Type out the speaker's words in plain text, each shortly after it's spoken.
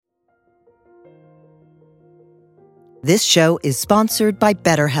This show is sponsored by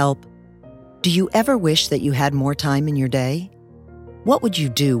BetterHelp. Do you ever wish that you had more time in your day? What would you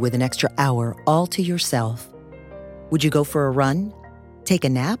do with an extra hour all to yourself? Would you go for a run? Take a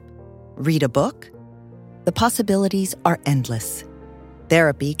nap? Read a book? The possibilities are endless.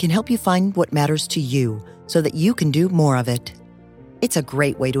 Therapy can help you find what matters to you so that you can do more of it. It's a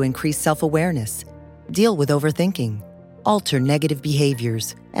great way to increase self-awareness, deal with overthinking, alter negative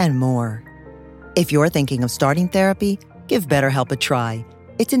behaviors, and more. If you're thinking of starting therapy, give BetterHelp a try.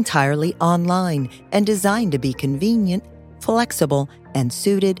 It's entirely online and designed to be convenient, flexible, and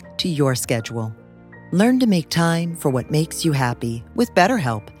suited to your schedule. Learn to make time for what makes you happy with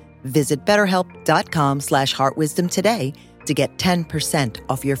BetterHelp. Visit BetterHelp.com/heartwisdom today to get 10%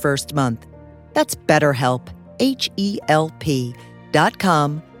 off your first month. That's BetterHelp,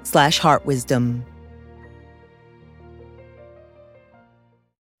 HELP.com/heartwisdom.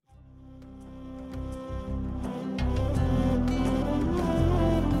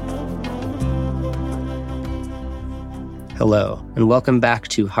 Hello, and welcome back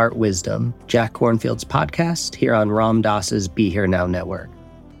to Heart Wisdom, Jack Kornfield's podcast here on Ram Dass's Be Here Now network.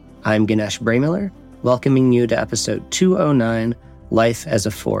 I'm Ganesh Bremiller, welcoming you to episode 209, Life as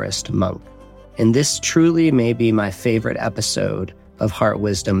a Forest Monk. And this truly may be my favorite episode of Heart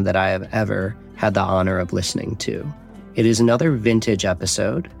Wisdom that I have ever had the honor of listening to. It is another vintage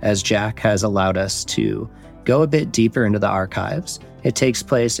episode, as Jack has allowed us to go a bit deeper into the archives. It takes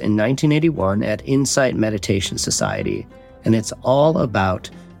place in 1981 at Insight Meditation Society, and it's all about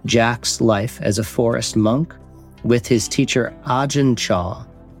Jack's life as a forest monk with his teacher Ajahn Chah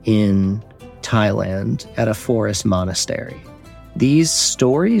in Thailand at a forest monastery. These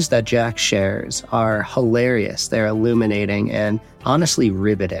stories that Jack shares are hilarious. They're illuminating and honestly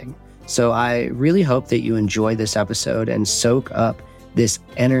riveting. So I really hope that you enjoy this episode and soak up this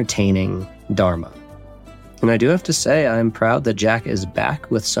entertaining Dharma. And I do have to say, I'm proud that Jack is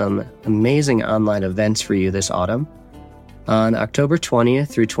back with some amazing online events for you this autumn. On October 20th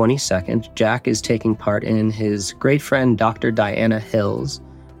through 22nd, Jack is taking part in his great friend Dr. Diana Hill's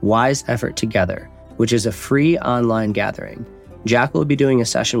Wise Effort Together, which is a free online gathering. Jack will be doing a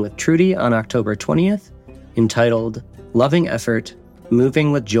session with Trudy on October 20th, entitled Loving Effort,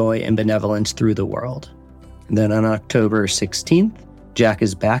 Moving with Joy and Benevolence Through the World. And then on October 16th, Jack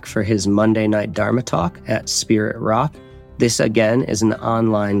is back for his Monday night Dharma talk at Spirit Rock. This again is an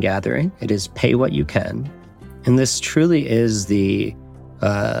online gathering. It is pay what you can. And this truly is the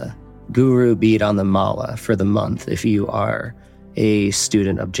guru bead on the mala for the month if you are a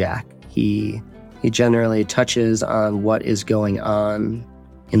student of Jack. He generally touches on what is going on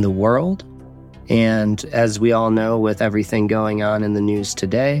in the world. And as we all know, with everything going on in the news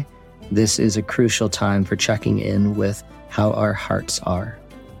today, this is a crucial time for checking in with how our hearts are.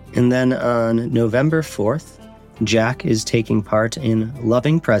 And then on November 4th, Jack is taking part in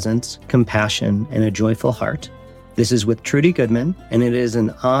Loving Presence, Compassion, and a Joyful Heart. This is with Trudy Goodman, and it is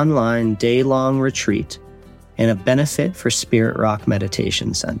an online day-long retreat and a benefit for Spirit Rock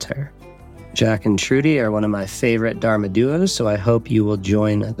Meditation Center. Jack and Trudy are one of my favorite Dharma duos, so I hope you will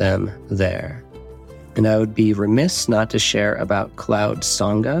join them there. And I would be remiss not to share about Cloud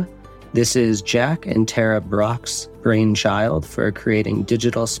Sangha. This is Jack and Tara Brock's brainchild for creating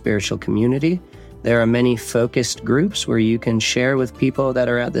digital spiritual community. There are many focused groups where you can share with people that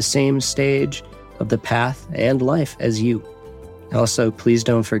are at the same stage of the path and life as you. Also, please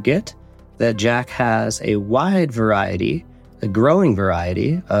don't forget that Jack has a wide variety, a growing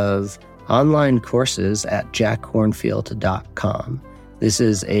variety of online courses at jackkornfield.com. This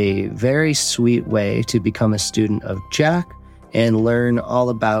is a very sweet way to become a student of Jack and learn all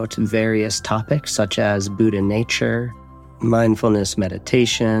about various topics such as Buddha nature, mindfulness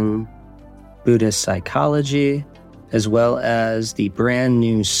meditation, Buddhist psychology, as well as the brand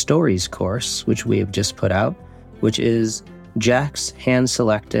new Stories course, which we have just put out, which is Jack's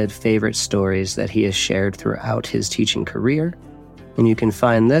hand-selected favorite stories that he has shared throughout his teaching career. And you can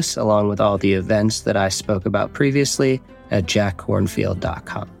find this along with all the events that I spoke about previously at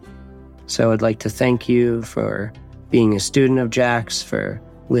jackkornfield.com. So I'd like to thank you for being a student of Jack's, for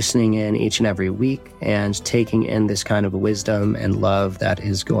listening in each and every week and taking in this kind of wisdom and love that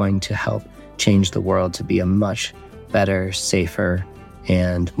is going to help change the world to be a much better, safer,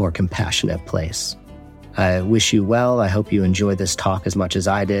 and more compassionate place. I wish you well. I hope you enjoyed this talk as much as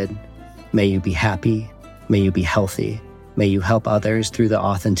I did. May you be happy. May you be healthy. May you help others through the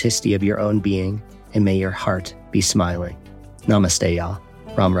authenticity of your own being, and may your heart be smiling. Namaste, y'all.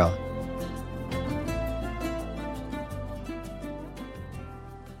 Ram Ram.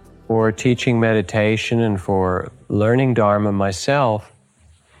 For teaching meditation and for learning Dharma myself,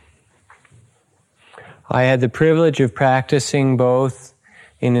 I had the privilege of practicing both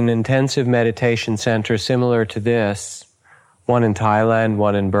in an intensive meditation center similar to this, one in Thailand,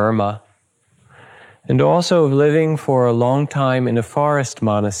 one in Burma, and also of living for a long time in a forest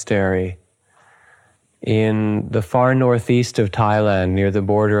monastery in the far northeast of Thailand, near the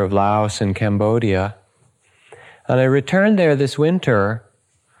border of Laos and Cambodia. And I returned there this winter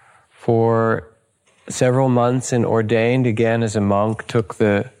for several months and ordained again as a monk, took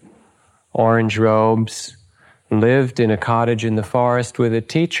the orange robes, lived in a cottage in the forest with a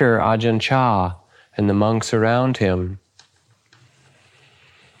teacher, Ajahn Chah, and the monks around him.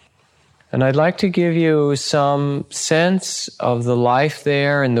 And I'd like to give you some sense of the life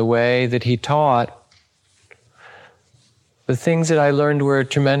there and the way that he taught. The things that I learned were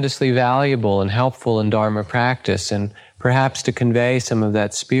tremendously valuable and helpful in Dharma practice, and perhaps to convey some of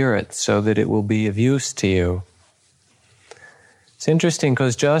that spirit so that it will be of use to you. It's interesting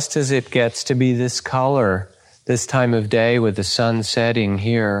because just as it gets to be this color, this time of day with the sun setting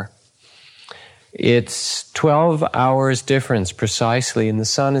here, it's 12 hours difference precisely, and the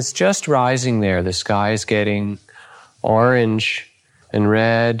sun is just rising there. The sky is getting orange and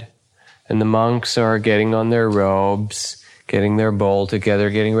red, and the monks are getting on their robes, getting their bowl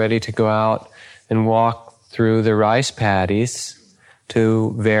together, getting ready to go out and walk through the rice paddies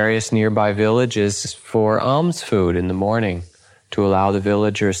to various nearby villages for alms food in the morning, to allow the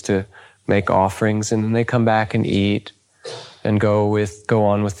villagers to make offerings, and then they come back and eat and go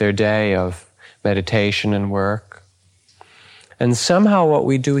on with their day of meditation and work. And somehow what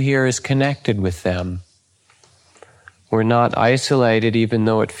we do here is connected with them. We're not isolated, even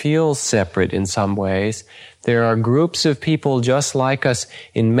though it feels separate in some ways. There are groups of people just like us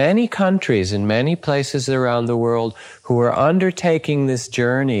in many countries, in many places around the world, who are undertaking this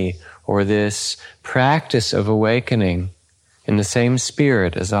journey or this practice of awakening in the same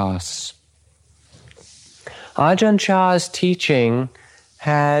spirit as us. Ajahn Chah's teaching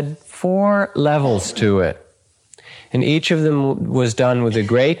had 4 levels to it, and each of them was done with a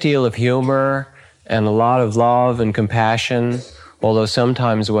great deal of humor and a lot of love and compassion, although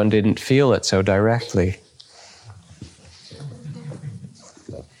sometimes one didn't feel it so directly.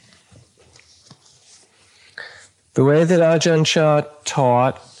 The way that Ajahn Chah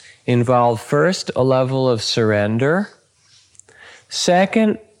taught involved first a level of surrender,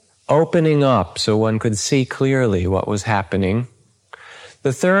 second, opening up so one could see clearly what was happening.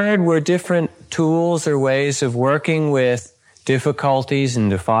 The third were different tools or ways of working with difficulties and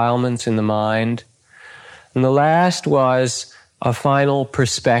defilements in the mind. And the last was a final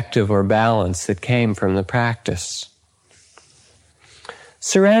perspective or balance that came from the practice.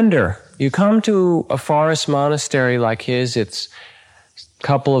 Surrender. You come to a forest monastery like his, it's a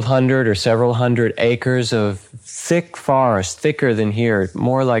couple of hundred or several hundred acres of thick forest, thicker than here,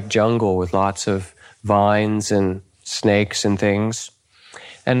 more like jungle with lots of vines and snakes and things.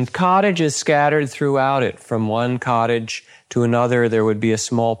 And cottages scattered throughout it. From one cottage to another, there would be a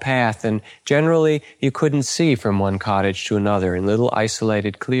small path, and generally you couldn't see from one cottage to another in little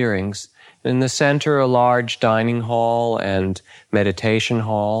isolated clearings. In the center, a large dining hall and meditation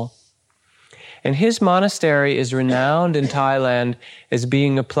hall. And his monastery is renowned in Thailand as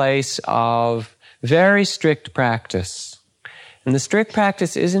being a place of very strict practice. And the strict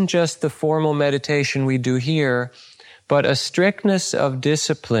practice isn't just the formal meditation we do here, but a strictness of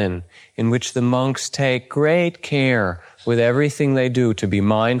discipline in which the monks take great care with everything they do to be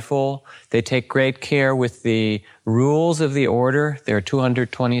mindful. They take great care with the rules of the order. There are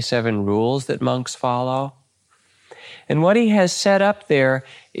 227 rules that monks follow. And what he has set up there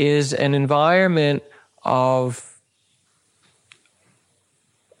is an environment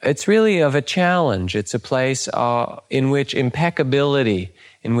it's really of a challenge. It's a place in which impeccability,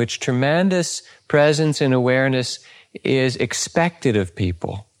 in which tremendous presence and awareness is expected of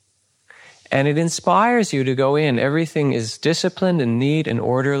people. And it inspires you to go in. Everything is disciplined and neat and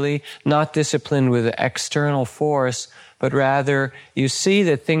orderly, not disciplined with external force, but rather you see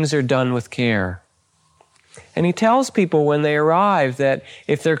that things are done with care. And he tells people when they arrive that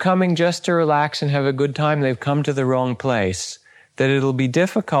if they're coming just to relax and have a good time, they've come to the wrong place, that it'll be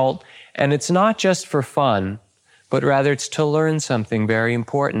difficult, and it's not just for fun, but rather it's to learn something very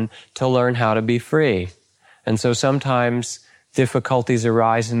important, to learn how to be free. And so sometimes difficulties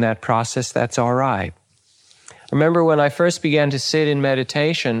arise in that process. That's all right. Remember when I first began to sit in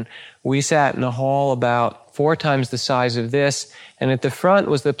meditation, we sat in a hall about 4 times the size of this, and at the front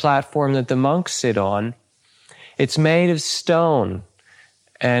was the platform that the monks sit on. It's made of stone,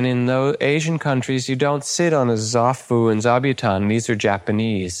 and in those Asian countries, you don't sit on a zafu and zabuton. These are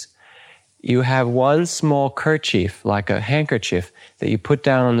Japanese. You have one small kerchief, like a handkerchief, that you put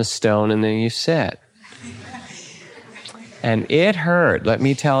down on the stone, and then you sit. And it hurt, let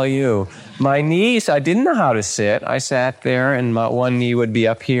me tell you. My knees, I didn't know how to sit. I sat there, and my one knee would be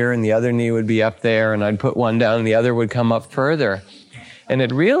up here, and the other knee would be up there, and I'd put one down, and the other would come up further. And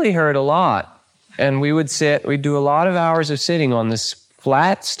it really hurt a lot. And we'd do a lot of hours of sitting on this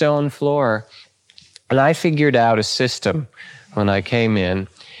flat stone floor. And I figured out a system when I came in.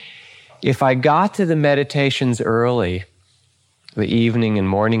 If I got to the meditations early, the evening and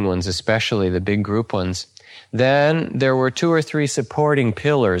morning ones especially, the big group ones, then there were 2 or 3 supporting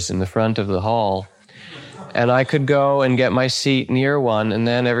pillars in the front of the hall. And I could go and get my seat near one, and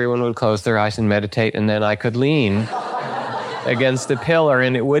then everyone would close their eyes and meditate, and then I could lean against the pillar,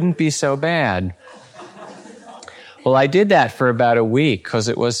 and it wouldn't be so bad. Well, I did that for about a week because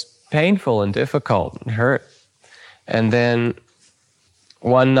it was painful and difficult and hurt. And then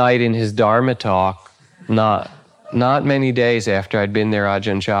one night in his Dharma talk, not many days after I'd been there,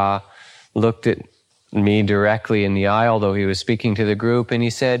 Ajahn Chah looked at me directly in the eye, although he was speaking to the group, and he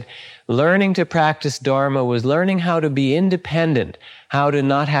said, learning to practice Dharma was learning how to be independent, how to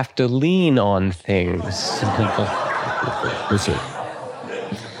not have to lean on things.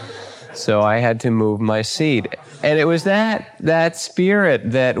 So I had to move my seat. And it was that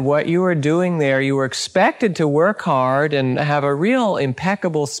spirit, that what you were doing there, you were expected to work hard and have a real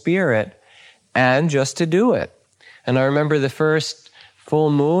impeccable spirit, and just to do it. And I remember the first full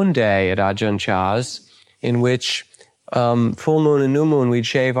moon day at Ajahn Chah's, in which full moon and new moon, we'd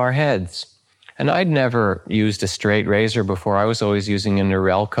shave our heads. And I'd never used a straight razor before. I was always using a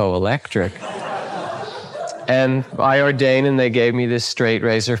Norelco electric. And I ordained, and they gave me this straight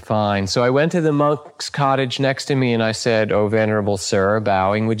razor, fine. So I went to the monk's cottage next to me, and I said, "Oh, Venerable Sir,"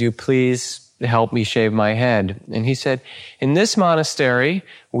 bowing, "would you please help me shave my head?" And he said, "In this monastery,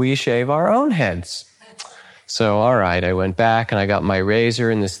 we shave our own heads." So, all right, I went back, and I got my razor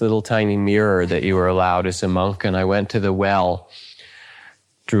and this little tiny mirror that you were allowed as a monk, and I went to the well,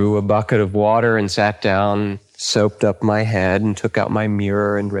 drew a bucket of water and sat down, soaped up my head, and took out my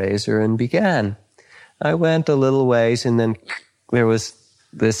mirror and razor and began. I went a little ways, and then there was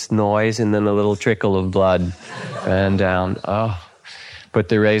this noise, and then a little trickle of blood ran down. Oh, put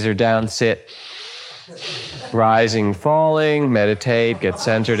the razor down, sit, rising, falling, meditate, get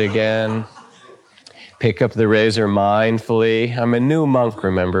centered again, pick up the razor mindfully. I'm a new monk,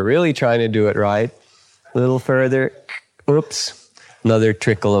 remember, really trying to do it right. A little further, oops, another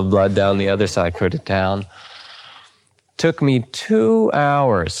trickle of blood down the other side, put it down. Took me 2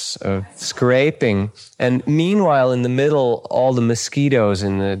 hours of scraping, and meanwhile in the middle, all the mosquitoes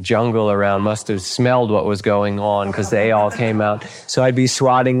in the jungle around must have smelled what was going on, because they all came out. So I'd be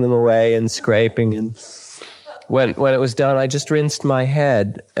swatting them away and scraping, and when it was done, I just rinsed my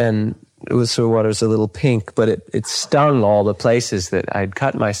head, and it was a little pink, but it stung all the places that I'd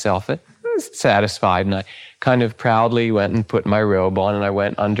cut myself. I was satisfied, and I kind of proudly went and put my robe on, and I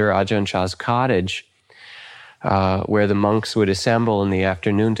went under Ajahn Chah's cottage, where the monks would assemble in the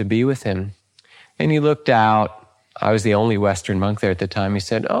afternoon to be with him. And he looked out. I was the only Western monk there at the time. He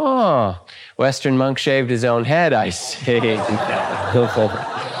said, "Oh, Western monk shaved his own head, I see."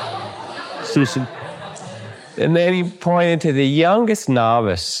 And then he pointed to the youngest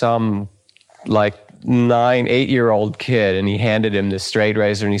novice, some like 8-year-old kid, and he handed him the straight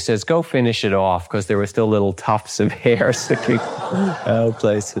razor, and he says, "Go finish it off," because there were still little tufts of hair sticking out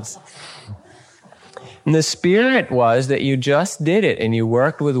places. And the spirit was that you just did it, and you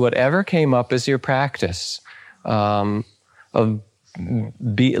worked with whatever came up as your practice. Living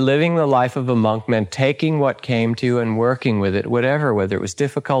the life of a monk meant taking what came to you and working with it, whether it was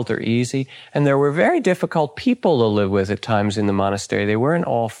difficult or easy. And there were very difficult people to live with at times in the monastery. They weren't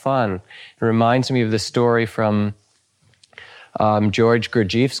all fun. It reminds me of the story from George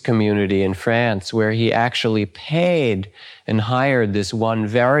Gurdjieff's community in France, where he actually paid and hired this one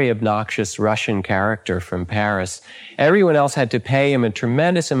very obnoxious Russian character from Paris. Everyone else had to pay him a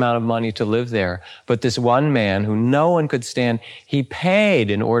tremendous amount of money to live there, but this one man who no one could stand, he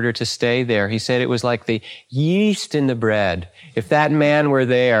paid in order to stay there. He said it was like the yeast in the bread. If that man were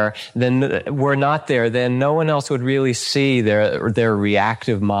there, then no one else would really see their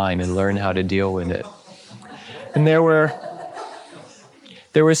reactive mind and learn how to deal with it. And there were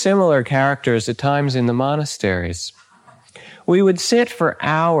similar characters at times in the monasteries. We would sit for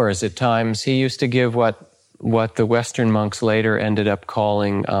hours at times. He used to give what the Western monks later ended up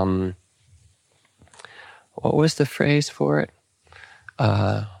calling, what was the phrase for it?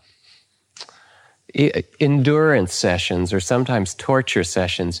 Endurance sessions, or sometimes torture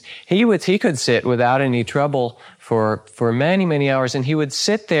sessions. He could sit without any trouble for many, many hours, and he would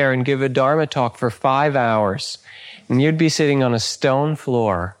sit there and give a Dharma talk for 5 hours. And you'd be sitting on a stone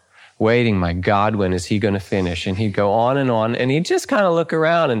floor waiting, my God, when is he going to finish? And he'd go on, and he'd just kind of look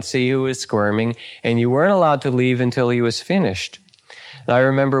around and see who was squirming, and you weren't allowed to leave until he was finished. And I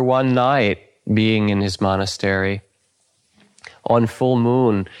remember one night being in his monastery. On full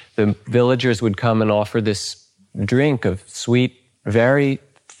moon, the villagers would come and offer this drink of sweet, very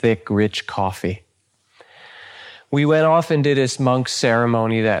thick, rich coffee. We went off and did his monk's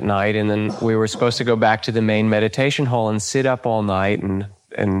ceremony that night, and then we were supposed to go back to the main meditation hall and sit up all night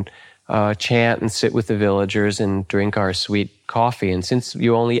and chant and sit with the villagers and drink our sweet coffee. And since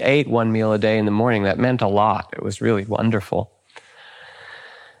you only ate one meal a day in the morning, that meant a lot. It was really wonderful.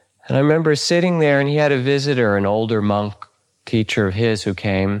 And I remember sitting there, and he had a visitor, an older monk teacher of his who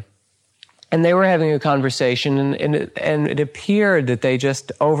came, and they were having a conversation, and it appeared that they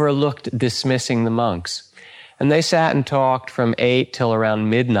just overlooked dismissing the monks. And they sat and talked from 8 till around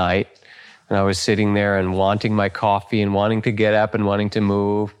midnight, and I was sitting there and wanting my coffee and wanting to get up and wanting to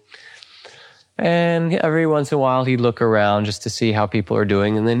move. And every once in a while he'd look around just to see how people are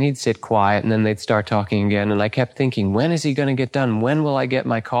doing, and then he'd sit quiet, and then they'd start talking again. And I kept thinking, when is he going to get done? When will I get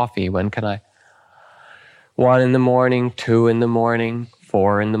my coffee? When can I? 1 in the morning, 2 in the morning,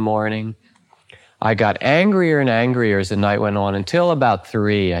 4 in the morning. I got angrier and angrier as the night went on until about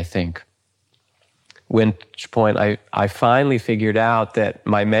 3, I think. Which point I finally figured out that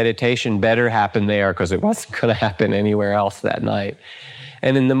my meditation better happen there because it wasn't going to happen anywhere else that night.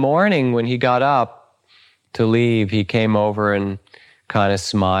 And in the morning, when he got up to leave, he came over and kind of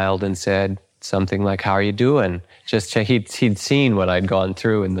smiled and said something like, "How are you doing?" Just he'd seen what I'd gone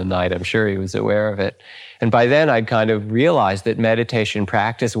through in the night. I'm sure he was aware of it. And by then, I'd kind of realized that meditation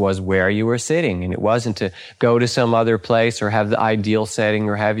practice was where you were sitting, and it wasn't to go to some other place or have the ideal setting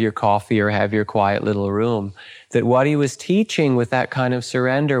or have your coffee or have your quiet little room. That what he was teaching with that kind of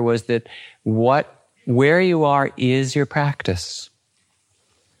surrender was that where you are is your practice.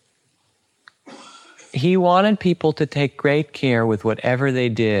 He wanted people to take great care with whatever they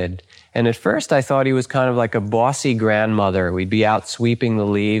did. And at first I thought he was kind of like a bossy grandmother. We'd be out sweeping the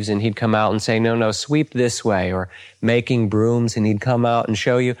leaves and he'd come out and say, no, sweep this way, or making brooms, and he'd come out and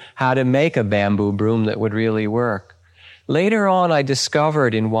show you how to make a bamboo broom that would really work. Later on, I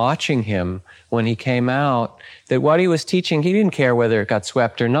discovered in watching him when he came out that what he was teaching, he didn't care whether it got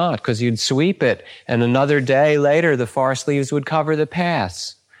swept or not, because you'd sweep it and another day later the forest leaves would cover the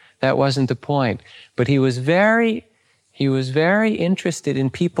paths. That wasn't the point. But he was very interested in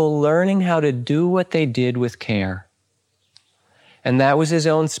people learning how to do what they did with care. And that was his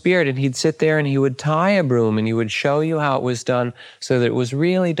own spirit. And he'd sit there and he would tie a broom and he would show you how it was done so that it was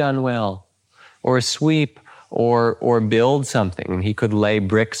really done well. Or sweep or build something. And he could lay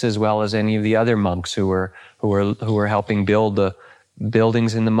bricks as well as any of the other monks who were helping build the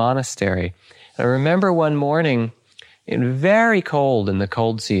buildings in the monastery. I remember one morning, very cold in the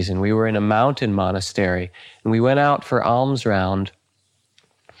cold season, we were in a mountain monastery, and we went out for alms round,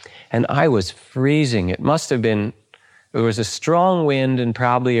 and I was freezing. It was a strong wind and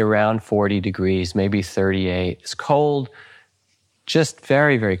probably around 40 degrees, maybe 38. It's cold, just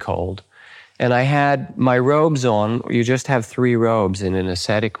very, very cold. And I had my robes on. You just have 3 robes in an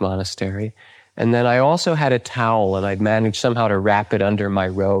ascetic monastery. And then I also had a towel, and I'd managed somehow to wrap it under my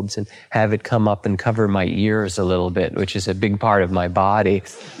robes and have it come up and cover my ears a little bit, which is a big part of my body.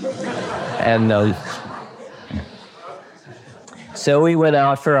 And so we went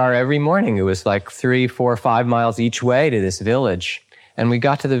out for our every morning. It was like 3, 4, 5 miles each way to this village. And we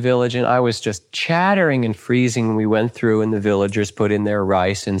got to the village, and I was just chattering and freezing. And we went through, and the villagers put in their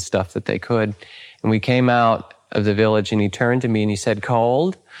rice and stuff that they could. And we came out of the village, and he turned to me and he said,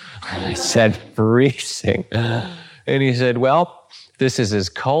 "Cold?" And I said, "Freezing." And he said, "Well, this is as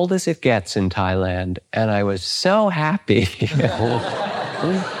cold as it gets in Thailand." And I was so happy.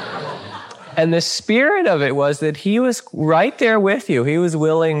 And the spirit of it was that he was right there with you. He was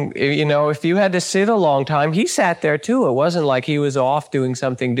willing, if you had to sit a long time, he sat there too. It wasn't like he was off doing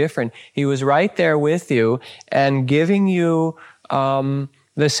something different. He was right there with you and giving you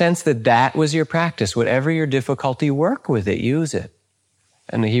the sense that was your practice. Whatever your difficulty, work with it, use it.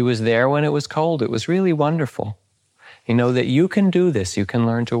 And he was there when it was cold. It was really wonderful. That you can do this. You can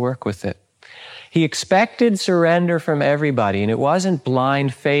learn to work with it. He expected surrender from everybody, and it wasn't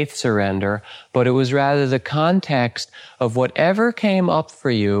blind faith surrender, but it was rather the context of whatever came up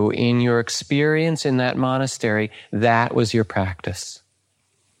for you in your experience in that monastery, that was your practice.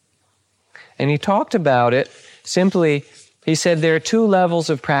 And he talked about it simply. He said there are 2 levels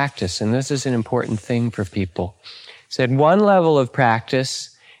of practice, and this is an important thing for people. He said one level of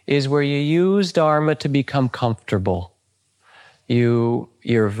practice is where you use Dharma to become comfortable. You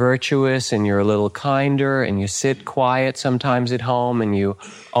you're virtuous and you're a little kinder and you sit quiet sometimes at home and you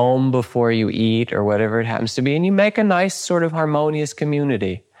om before you eat or whatever it happens to be, and you make a nice sort of harmonious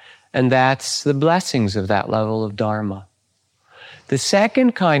community. And that's the blessings of that level of Dharma. The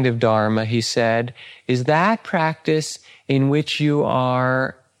second kind of Dharma, he said, is that practice in which you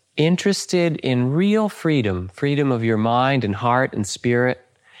are interested in real freedom, freedom of your mind and heart and spirit.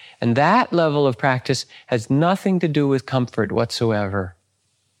 And that level of practice has nothing to do with comfort whatsoever.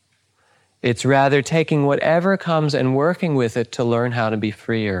 It's rather taking whatever comes and working with it to learn how to be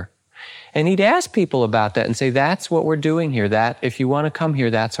freer. And he'd ask people about that and say, that's what we're doing here. That, if you want to come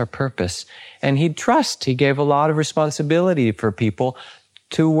here, that's our purpose. And he'd trust. He gave a lot of responsibility for people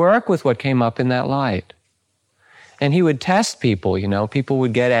to work with what came up in that light. And he would test people, People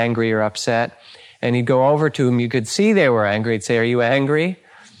would get angry or upset. And he'd go over to them. You could see they were angry. He'd say, are you angry?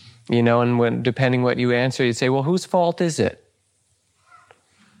 And when, depending what you answer, he'd say, well, whose fault is it?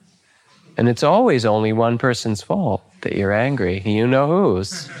 And it's always only one person's fault that you're angry. You know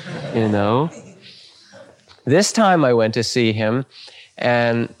whose, This time I went to see him,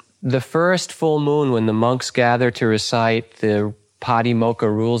 and the first full moon when the monks gather to recite the Patimokkha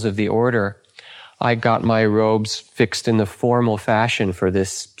rules of the order, I got my robes fixed in the formal fashion for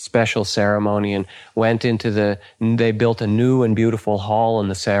this special ceremony and went into they built a new and beautiful hall in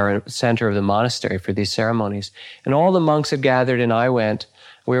the center of the monastery for these ceremonies. And all the monks had gathered and I went.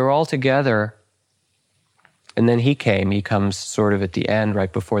 We were all together. And then he comes sort of at the end,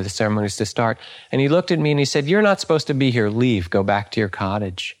 right before the ceremonies to start. And he looked at me and he said, you're not supposed to be here, leave, go back to your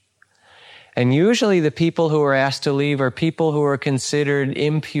cottage. And usually the people who are asked to leave are people who are considered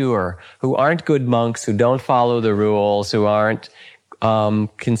impure, who aren't good monks, who don't follow the rules, who aren't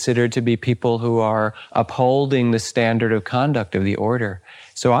considered to be people who are upholding the standard of conduct of the order.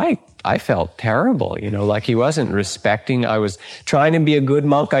 So I felt terrible, like he wasn't respecting. I was trying to be a good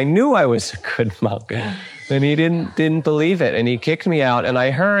monk. I knew I was a good monk. And he didn't believe it. And he kicked me out. And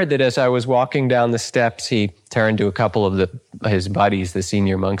I heard that as I was walking down the steps, he turned to a couple of his buddies, the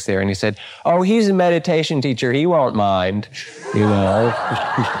senior monks there, and he said, oh, he's a meditation teacher. He won't mind,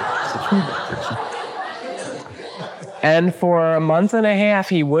 And for a month and a half,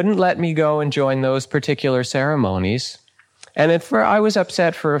 he wouldn't let me go and join those particular ceremonies. And I was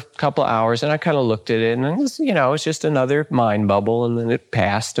upset for a couple of hours, and I kind of looked at it, and it was, it's just another mind bubble, and then it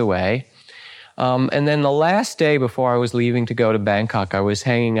passed away. And then the last day before I was leaving to go to Bangkok, I was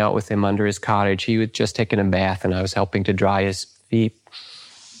hanging out with him under his cottage. He had just taken a bath, and I was helping to dry his feet.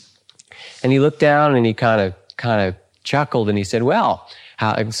 And he looked down, and he kind of chuckled, and he said, well,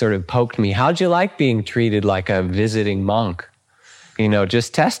 sort of poked me, how'd you like being treated like a visiting monk?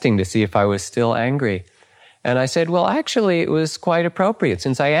 Just testing to see if I was still angry. And I said, well, actually, it was quite appropriate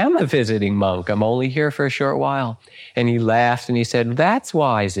since I am a visiting monk. I'm only here for a short while. And he laughed and he said, that's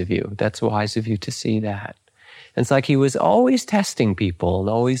wise of you. That's wise of you to see that. And it's like he was always testing people and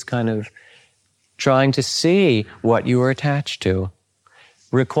always kind of trying to see what you were attached to,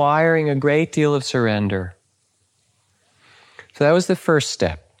 requiring a great deal of surrender. So that was the first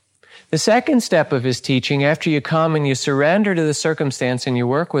step. The second step of his teaching, after you come and you surrender to the circumstance and you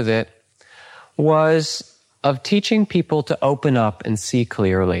work with it, was of teaching people to open up and see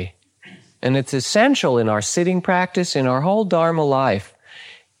clearly. And it's essential in our sitting practice, in our whole Dharma life,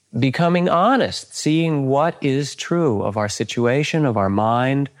 becoming honest, seeing what is true of our situation, of our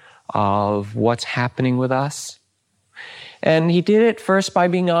mind, of what's happening with us. And he did it first by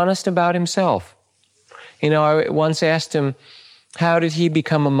being honest about himself. I once asked him, how did he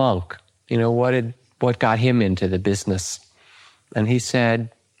become a monk? What got him into the business? And he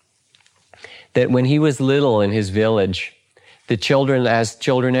said that when he was little in his village, the children, as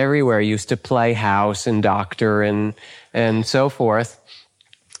children everywhere, used to play house and doctor and so forth.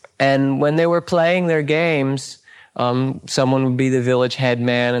 And when they were playing their games, someone would be the village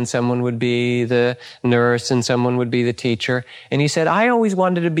headman and someone would be the nurse and someone would be the teacher. And he said, I always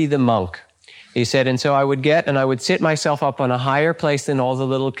wanted to be the monk. He said, and so I would sit myself up on a higher place than all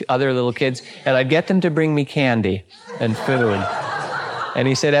the other little kids, and I'd get them to bring me candy and food. And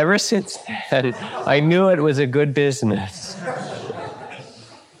he said, ever since then, I knew it was a good business.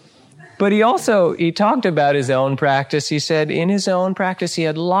 But he talked about his own practice. He said in his own practice, he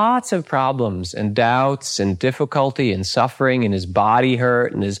had lots of problems and doubts and difficulty and suffering, and his body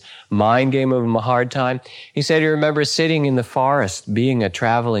hurt and his mind gave him a hard time. He said he remembers sitting in the forest, being a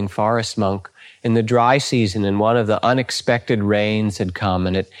traveling forest monk, in the dry season, and one of the unexpected rains had come,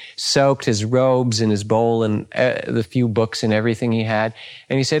 and it soaked his robes and his bowl and the few books and everything he had.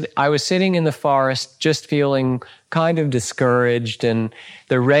 And he said, I was sitting in the forest just feeling kind of discouraged, and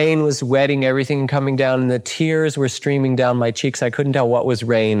the rain was wetting everything coming down, and the tears were streaming down my cheeks. I couldn't tell what was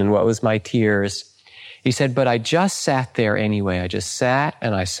rain and what was my tears. He said, but I just sat there anyway. I just sat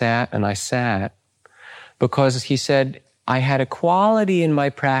and I sat and I sat, because he said, I had a quality in my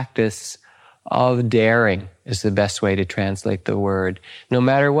practice of daring, is the best way to translate the word. No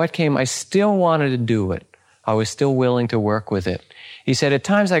matter what came, I still wanted to do it. I was still willing to work with it. He said, at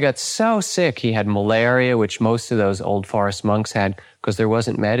times I got so sick. He had malaria, which most of those old forest monks had, because there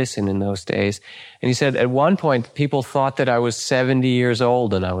wasn't medicine in those days. And he said, at one point, people thought that I was 70 years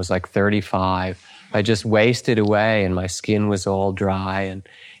old, and I was like 35. I just wasted away, and my skin was all dry. And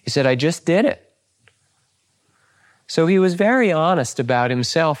he said, I just did it. So he was very honest about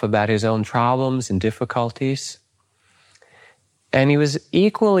himself, about his own problems and difficulties. And he was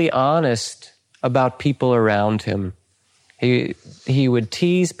equally honest about people around him. He would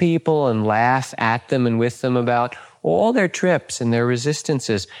tease people and laugh at them and with them about all their trips and their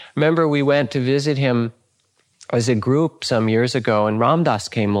resistances. Remember, we went to visit him as a group some years ago, and Ram Dass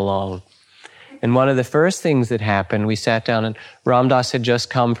came along. And one of the first things that happened, we sat down, and Ram Dass had just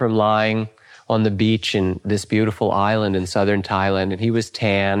come from lying on the beach in this beautiful island in southern Thailand, and he was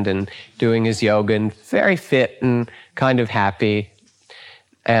tanned and doing his yoga and very fit and kind of happy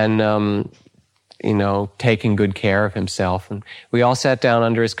and, taking good care of himself. And we all sat down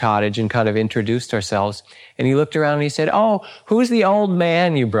under his cottage and kind of introduced ourselves. And he looked around and he said, oh, who's the old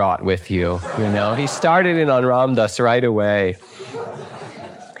man you brought with you? He started in on Ram Dass right away.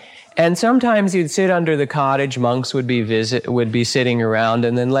 And sometimes you'd sit under the cottage, monks would be sitting around,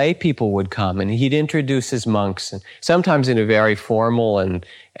 and then lay people would come, and he'd introduce his monks, and sometimes in a very formal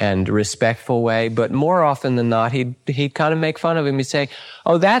and respectful way, but more often than not, he'd kind of make fun of him. He'd say,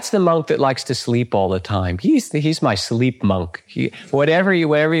 oh, that's the monk that likes to sleep all the time. He's my sleep monk. Wherever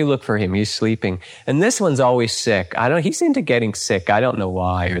you look for him, he's sleeping. And this one's always sick. He's into getting sick. I don't know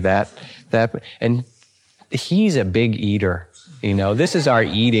why, or that. And he's a big eater. This is our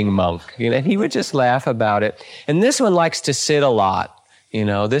eating monk. And he would just laugh about it. And this one likes to sit a lot.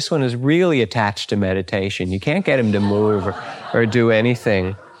 This one is really attached to meditation. You can't get him to move or do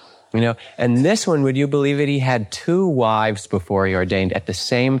anything. And this one, would you believe it? He had 2 wives before he ordained at the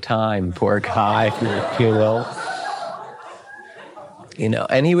same time. Poor guy,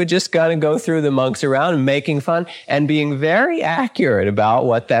 And he would just kind of go through the monks around making fun and being very accurate about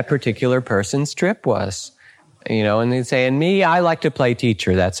what that particular person's trip was. And they'd say, and me, I like to play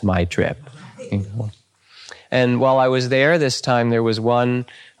teacher. That's my trip. And while I was there this time, there was one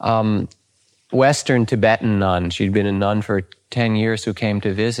Western Tibetan nun. She'd been a nun for 10 years who came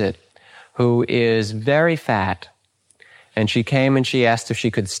to visit, who is very fat. And she came and she asked if she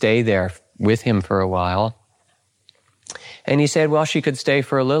could stay there with him for a while. And he said, well, she could stay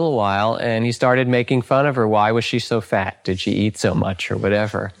for a little while. And he started making fun of her. Why was she so fat? Did she eat so much or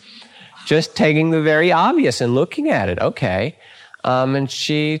whatever? Just taking the very obvious and looking at it. Okay. And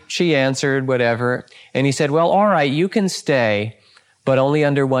she answered whatever. And he said, well, all right, you can stay, but only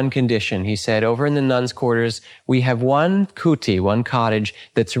under one condition. He said, over in the nuns' quarters, we have one kuti, one cottage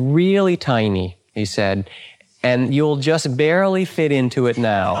that's really tiny, he said, and you'll just barely fit into it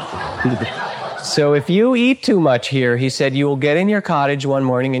now. So if you eat too much here, he said, you will get in your cottage one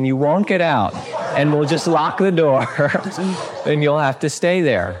morning and you won't get out. And we'll just lock the door and you'll have to stay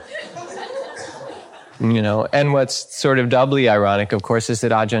there. And what's sort of doubly ironic, of course, is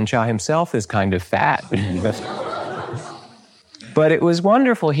that Ajahn Chah himself is kind of fat. But it was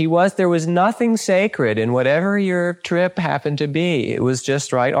wonderful. There was nothing sacred in whatever your trip happened to be. It was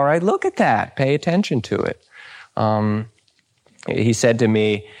just right. All right, look at that. Pay attention to it. He said to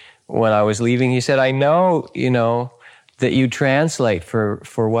me when I was leaving, he said, I know, that you translate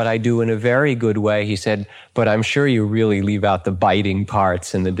for what I do in a very good way. He said, but I'm sure you really leave out the biting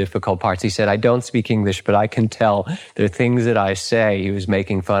parts and the difficult parts. He said, I don't speak English, but I can tell there are things that I say. He was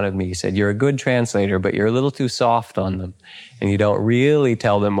making fun of me. He said, you're a good translator, but you're a little too soft on them. And you don't really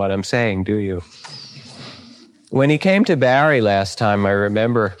tell them what I'm saying, do you? When he came to Barre last time, I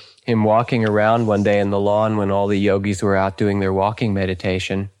remember him walking around one day in the lawn when all the yogis were out doing their walking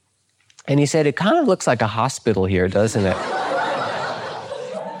meditation. And he said, it kind of looks like a hospital here, doesn't it?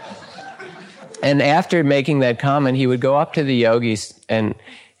 And after making that comment, he would go up to the yogis and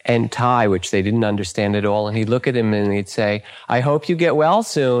Thai, which they didn't understand at all, and he'd look at him and he'd say, I hope you get well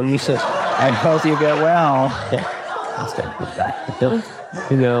soon. He said, I hope you get well.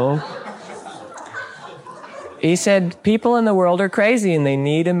 He said, people in the world are crazy and they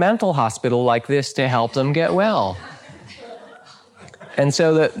need a mental hospital like this to help them get well. And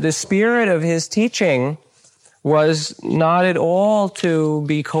so the spirit of his teaching was not at all to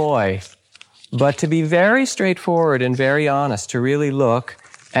be coy, but to be very straightforward and very honest, to really look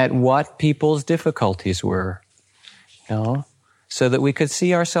at what people's difficulties were, so that we could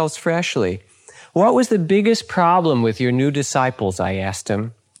see ourselves freshly. What was the biggest problem with your new disciples, I asked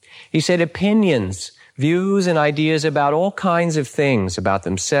him. He said, opinions, views and ideas about all kinds of things, about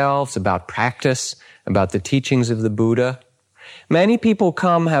themselves, about practice, about the teachings of the Buddha. Many people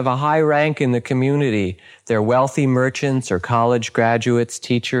have a high rank in the community. They're wealthy merchants or college graduates,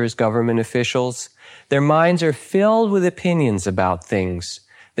 teachers, government officials. Their minds are filled with opinions about things.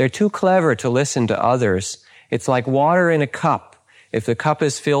 They're too clever to listen to others. It's like water in a cup. If the cup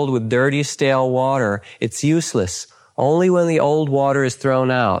is filled with dirty, stale water, it's useless. Only when the old water is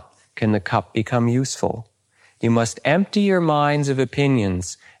thrown out can the cup become useful. You must empty your minds of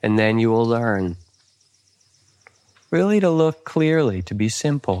opinions, and then you will learn. Really to look clearly, to be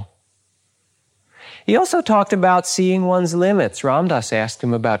simple. He also talked about seeing one's limits. Ram Dass asked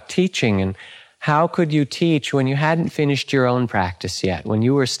him about teaching and how could you teach when you hadn't finished your own practice yet, when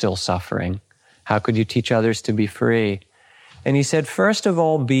you were still suffering? How could you teach others to be free? And he said, first of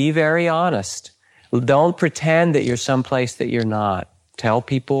all, be very honest. Don't pretend that you're someplace that you're not. Tell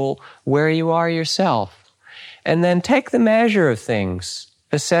people where you are yourself. And then take the measure of things.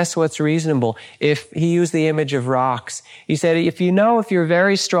 Assess what's reasonable. If he used the image of rocks, he said, if you're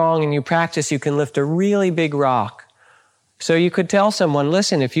very strong and you practice, you can lift a really big rock. So you could tell someone,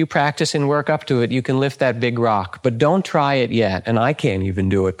 listen, if you practice and work up to it, you can lift that big rock, but don't try it yet. And I can't even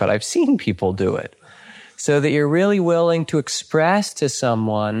do it, but I've seen people do it. So that you're really willing to express to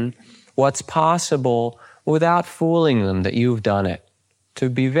someone what's possible without fooling them that you've done it. To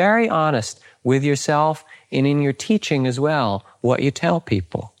be very honest with yourself and in your teaching as well, what you tell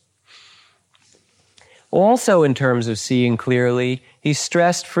people. Also, in terms of seeing clearly, he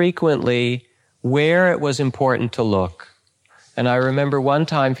stressed frequently where it was important to look. And I remember one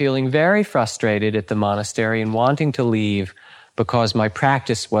time feeling very frustrated at the monastery and wanting to leave because my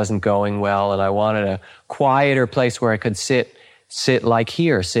practice wasn't going well and I wanted a quieter place where I could sit like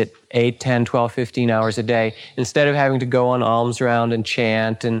here, sit 8, 10, 12, 15 hours a day, instead of having to go on alms round and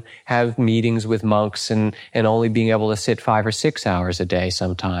chant and have meetings with monks and only being able to sit 5 or 6 hours a day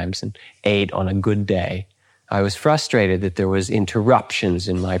sometimes and 8 on a good day. I was frustrated that there was interruptions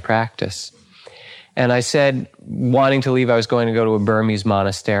in my practice. And I said, wanting to leave, I was going to go to a Burmese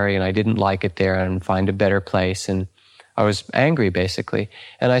monastery and I didn't like it there and find a better place. And I was angry, basically.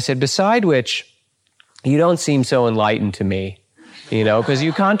 And I said, beside which, you don't seem so enlightened to me. Because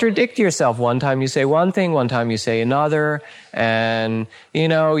you contradict yourself. One time you say one thing, one time you say another, and, you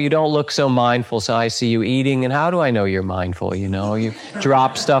don't look so mindful, so I see you eating, and how do I know you're mindful, You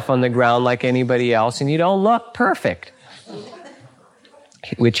drop stuff on the ground like anybody else, and you don't look perfect.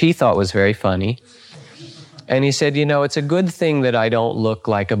 Which he thought was very funny. And he said, it's a good thing that I don't look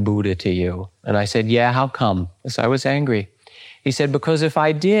like a Buddha to you. And I said, yeah, how come? Because I was angry. He said, because if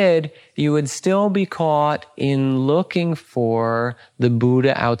I did, you would still be caught in looking for the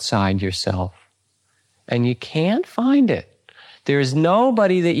Buddha outside yourself. And you can't find it. There's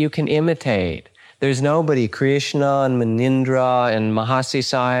nobody that you can imitate. There's nobody, Krishna and Munindra and Mahasi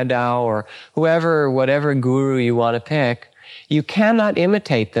Sayadaw or whoever, whatever guru you want to pick. You cannot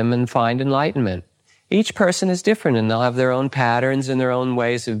imitate them and find enlightenment. Each person is different and they'll have their own patterns and their own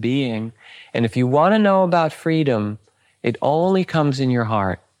ways of being. And if you want to know about freedom, it only comes in your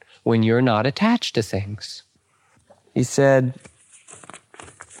heart when you're not attached to things. He said,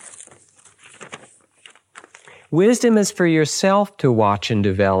 wisdom is for yourself to watch and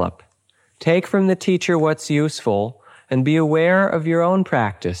develop. Take from the teacher what's useful and be aware of your own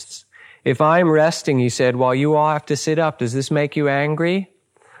practice. If I'm resting, he said, while you all have to sit up, does this make you angry?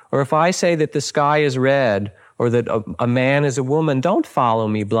 Or if I say that the sky is red or that a man is a woman, don't follow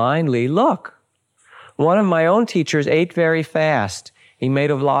me blindly. Look. One of my own teachers ate very fast. He made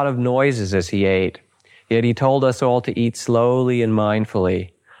a lot of noises as he ate. Yet he told us all to eat slowly and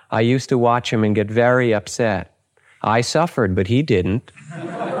mindfully. I used to watch him and get very upset. I suffered, but he didn't.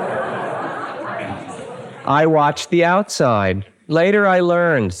 I watched the outside. Later I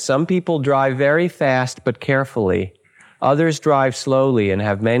learned some people drive very fast but carefully. Others drive slowly and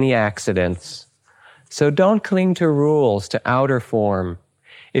have many accidents. So don't cling to rules, to outer form.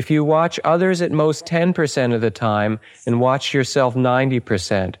 If you watch others at most 10% of the time and watch yourself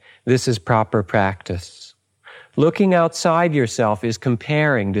 90%, this is proper practice. Looking outside yourself is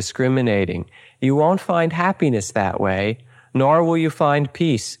comparing, discriminating. You won't find happiness that way, nor will you find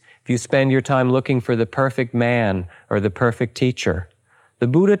peace. if you spend your time looking for the perfect man or the perfect teacher. The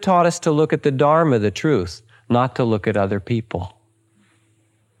Buddha taught us to look at the Dharma, the truth, not to look at other people.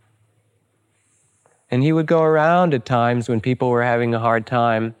 And he would go around at times when people were having a hard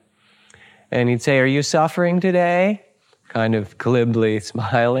time, and he'd say, "Are you suffering today?" Kind of glibly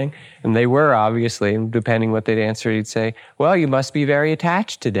smiling. And they were, obviously, depending what they'd answer, he'd say, "Well, you must be very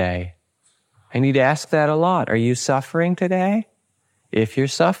attached today." And he'd ask that a lot. "Are you suffering today?" If you're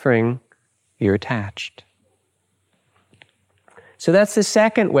suffering, you're attached. So that's the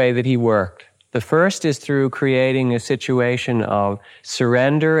second way that he worked. The first is through creating a situation of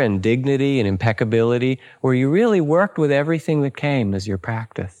surrender and dignity and impeccability, where you really worked with everything that came as your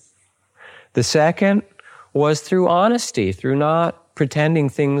practice. The second was through honesty, through not pretending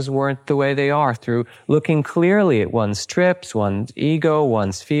things weren't the way they are, through looking clearly at one's trips, one's ego,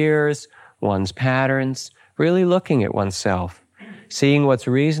 one's fears, one's patterns, really looking at oneself, seeing what's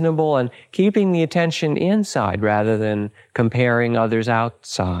reasonable and keeping the attention inside rather than comparing others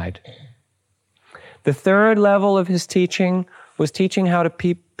outside. The third level of his teaching was teaching how to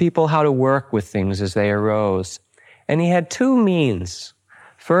people how to work with things as they arose. And he had two means.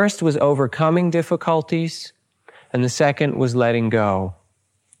 First was overcoming difficulties, and the second was letting go.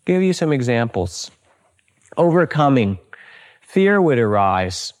 I'll give you some examples. Overcoming. Fear would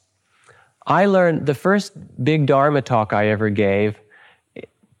arise. I learned the first big Dharma talk I ever gave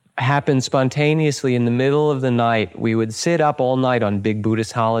happened spontaneously in the middle of the night. We would sit up all night on big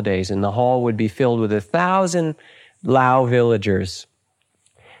Buddhist holidays, and the hall would be filled with 1,000 Lao villagers.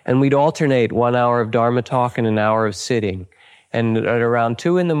 And we'd alternate 1 hour of Dharma talk and an hour of sitting. And at around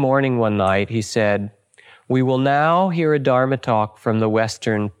 2 a.m. one night, he said, "We will now hear a Dharma talk from the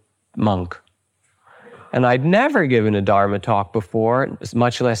Western monk." And I'd never given a Dharma talk before,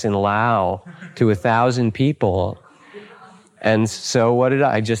 much less in Lao, to 1,000 people. And so what did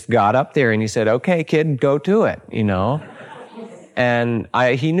I just got up there and he said, "Okay, kid, go do it," And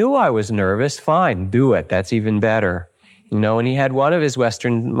he knew I was nervous. Fine, do it. That's even better. And he had one of his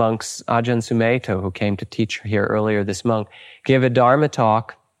Western monks, Ajahn Sumedho, who came to teach here earlier, this monk, give a Dharma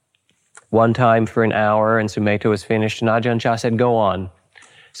talk one time for an hour, and Sumedho was finished, and Ajahn Chah said, "Go on."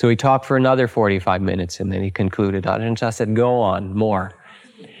 So he talked for another 45 minutes, and then he concluded. Ajahn Chah said, "Go on, more."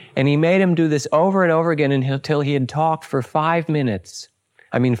 And he made him do this over and over again until he had talked for 5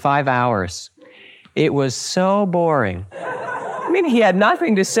 hours. It was so boring. He had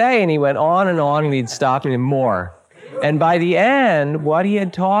nothing to say, and he went on, and he'd stop and more. And by the end, what he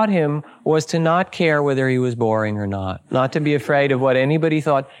had taught him was to not care whether he was boring or not to be afraid of what anybody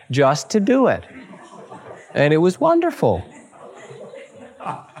thought, just to do it. And it was wonderful.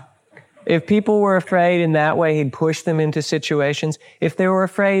 If people were afraid in that way, he'd push them into situations. If they were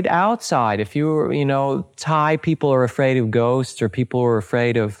afraid outside, if you were, Thai people are afraid of ghosts, or people were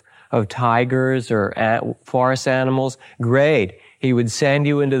afraid of tigers or forest animals, great. He would send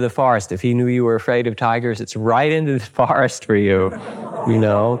you into the forest. If he knew you were afraid of tigers, it's right into the forest for you,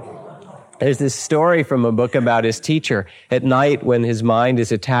 There's this story from a book about his teacher. At night, when his mind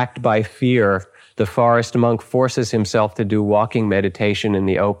is attacked by fear, the forest monk forces himself to do walking meditation in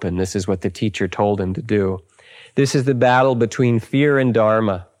the open. This is what the teacher told him to do. This is the battle between fear and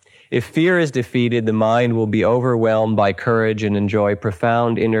Dharma. If fear is defeated, the mind will be overwhelmed by courage and enjoy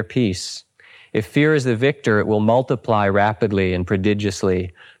profound inner peace. If fear is the victor, it will multiply rapidly and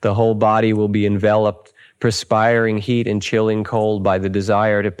prodigiously. The whole body will be enveloped, perspiring heat and chilling cold by the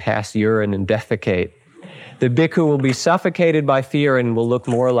desire to pass urine and defecate. The bhikkhu will be suffocated by fear and will look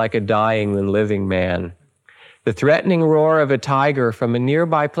more like a dying than living man. The threatening roar of a tiger from a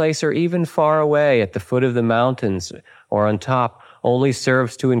nearby place or even far away at the foot of the mountains or on top only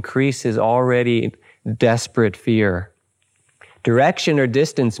serves to increase his already desperate fear. Direction or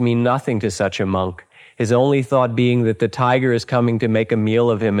distance mean nothing to such a monk, his only thought being that the tiger is coming to make a meal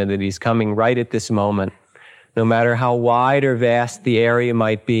of him and that he's coming right at this moment. No matter how wide or vast the area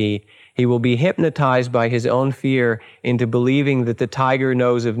might be, he will be hypnotized by his own fear into believing that the tiger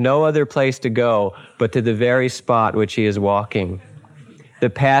knows of no other place to go but to the very spot which he is walking. The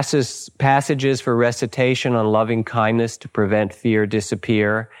passages for recitation on loving kindness to prevent fear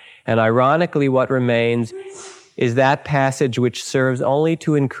disappear, and ironically what remains is that passage which serves only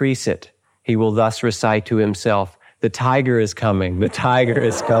to increase it. He will thus recite to himself, "The tiger is coming, the tiger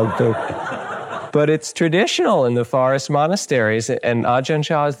is coming." But it's traditional in the forest monasteries, and Ajahn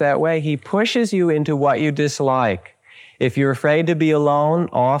Chah is that way. He pushes you into what you dislike. If you're afraid to be alone,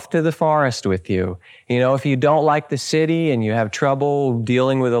 off to the forest with you. If you don't like the city and you have trouble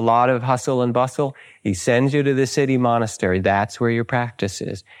dealing with a lot of hustle and bustle, he sends you to the city monastery. That's where your practice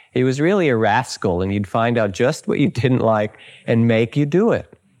is. He was really a rascal, and he'd find out just what you didn't like and make you do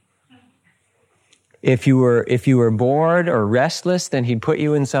it. If you were bored or restless, then he'd put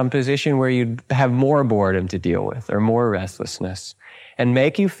you in some position where you'd have more boredom to deal with or more restlessness, and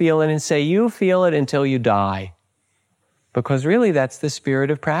make you feel it and say, you feel it until you die. Because really that's the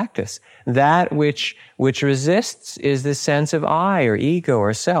spirit of practice. That which resists is the sense of I or ego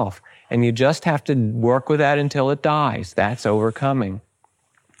or self. And you just have to work with that until it dies. That's overcoming.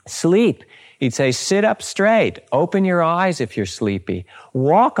 Sleep. He'd say, sit up straight. Open your eyes if you're sleepy.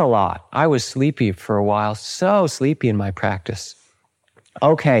 Walk a lot. I was sleepy for a while, so sleepy in my practice.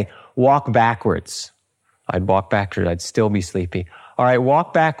 Okay, walk backwards. I'd walk backwards. I'd still be sleepy. All right,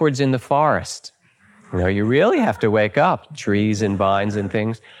 walk backwards in the forest. You really have to wake up. Trees and vines and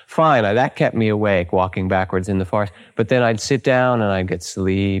things. Fine, that kept me awake, walking backwards in the forest. But then I'd sit down and I'd get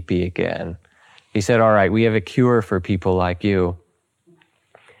sleepy again. He said, all right, we have a cure for people like you.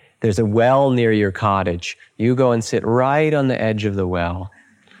 There's a well near your cottage. You go and sit right on the edge of the well.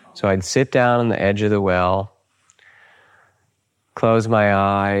 So I'd sit down on the edge of the well, close my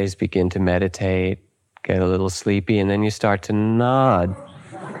eyes, begin to meditate, get a little sleepy, and then you start to nod.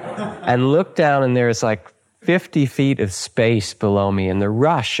 And look down, and there's like 50 feet of space below me, and the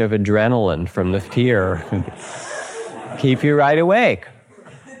rush of adrenaline from the fear keep you right awake.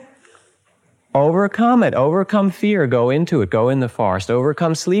 Overcome it. Overcome fear. Go into it. Go in the forest.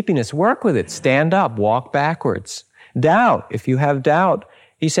 Overcome sleepiness. Work with it. Stand up. Walk backwards. Doubt. If you have doubt,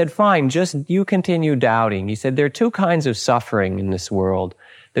 he said, fine, just you continue doubting. He said, there are two kinds of suffering in this world.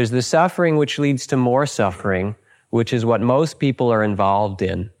 There's the suffering which leads to more suffering, which is what most people are involved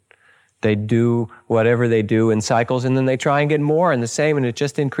in. They do whatever they do in cycles, and then they try and get more and the same, and it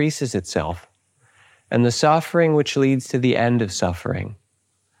just increases itself. And the suffering which leads to the end of suffering,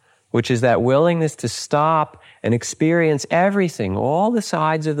 which is that willingness to stop and experience everything, all the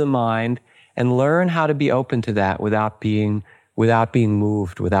sides of the mind, and learn how to be open to that without being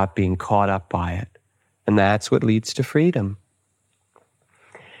moved, without being caught up by it. And that's what leads to freedom.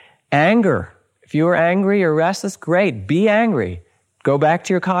 Anger. If you are angry or restless, great, be angry. Go back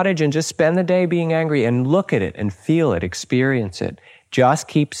to your cottage and just spend the day being angry and look at it and feel it, experience it. Just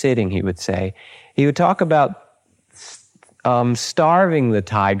keep sitting, he would say. He would talk about starving the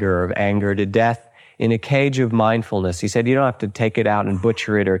tiger of anger to death in a cage of mindfulness. He said you don't have to take it out and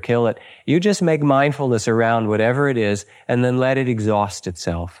butcher it or kill it. You just make mindfulness around whatever it is and then let it exhaust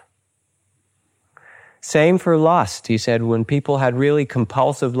itself. Same for lust. He said when people had really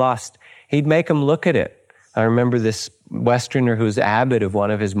compulsive lust, he'd make them look at it. I remember this Westerner who's abbot of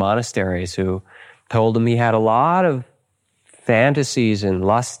one of his monasteries who told him he had a lot of fantasies and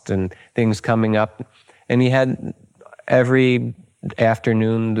lust and things coming up. And he had every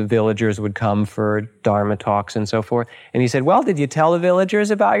afternoon the villagers would come for Dharma talks and so forth. And he said, well, did you tell the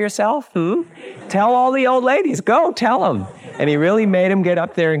villagers about yourself? Tell all the old ladies. Go, tell them. And he really made him get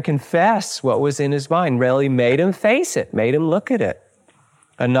up there and confess what was in his mind, really made him face it, made him look at it.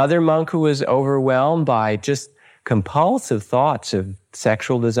 Another monk who was overwhelmed by just compulsive thoughts of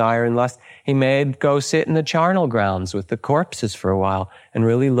sexual desire and lust, he made go sit in the charnel grounds with the corpses for a while and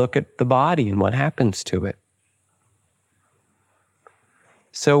really look at the body and what happens to it.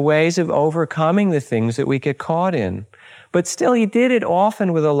 So ways of overcoming the things that we get caught in. But still, he did it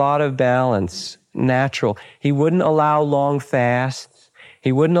often with a lot of balance, natural. He wouldn't allow long fasts.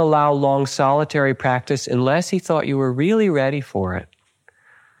 He wouldn't allow long solitary practice unless he thought you were really ready for it.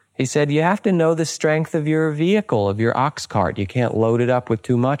 He said, you have to know the strength of your vehicle, of your ox cart. You can't load it up with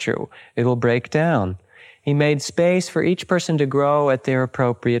too much or it'll break down. He made space for each person to grow at their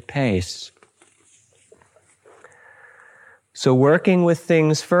appropriate pace. So working with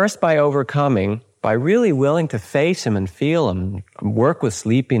things first by overcoming, by really willing to face them and feel them, work with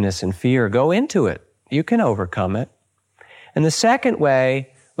sleepiness and fear, go into it. You can overcome it. And the second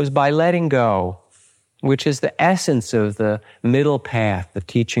way was by letting go, which is the essence of the middle path, the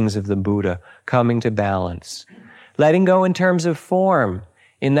teachings of the Buddha, coming to balance. Letting go in terms of form.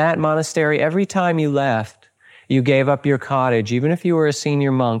 In that monastery, every time you left, you gave up your cottage, even if you were a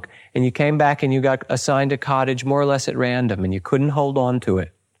senior monk, and you came back and you got assigned a cottage more or less at random, and you couldn't hold on to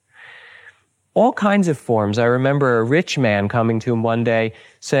it. All kinds of forms. I remember a rich man coming to him one day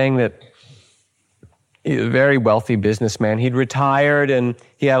saying that he was a very wealthy businessman. He'd retired and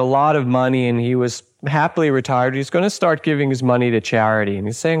he had a lot of money and he was happily retired. He's going to start giving his money to charity. And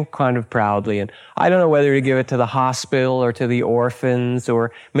he's saying kind of proudly, and I don't know whether to give it to the hospital or to the orphans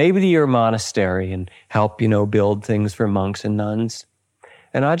or maybe to your monastery and help, build things for monks and nuns.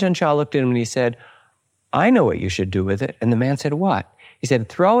 And Ajahn Chah looked at him and he said, I know what you should do with it. And the man said, what? He said,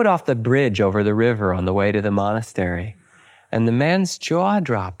 throw it off the bridge over the river on the way to the monastery. And the man's jaw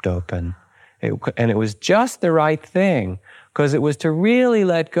dropped open. And it was just the right thing, because it was to really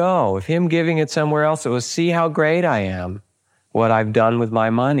let go. If him giving it somewhere else, it was see how great I am, what I've done with my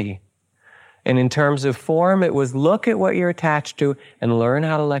money. And in terms of form, it was look at what you're attached to and learn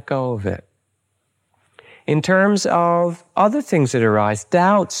how to let go of it. In terms of other things that arise,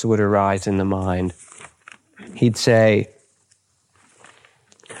 doubts would arise in the mind. He'd say,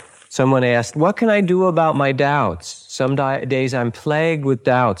 someone asked, what can I do about my doubts? Some days I'm plagued with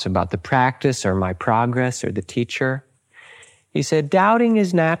doubts about the practice or my progress or the teacher. He said, doubting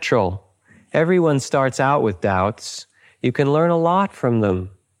is natural. Everyone starts out with doubts. You can learn a lot from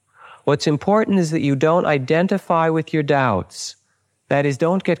them. What's important is that you don't identify with your doubts. That is,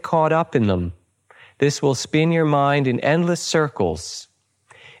 don't get caught up in them. This will spin your mind in endless circles.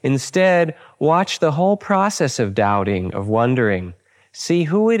 Instead, watch the whole process of doubting, of wondering. See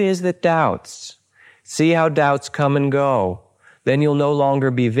who it is that doubts. See how doubts come and go. Then you'll no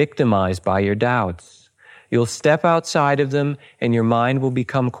longer be victimized by your doubts. You'll step outside of them and your mind will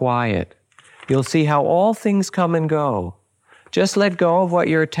become quiet. You'll see how all things come and go. Just let go of what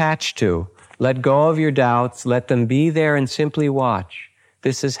you're attached to. Let go of your doubts. Let them be there and simply watch.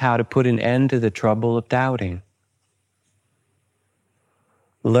 This is how to put an end to the trouble of doubting.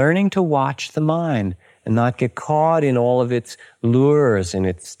 Learning to watch the mind and not get caught in all of its lures and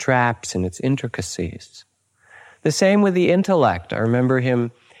its traps and its intricacies. The same with the intellect. I remember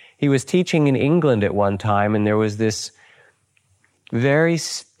he was teaching in England at one time, and there was this very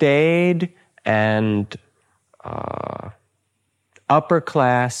staid and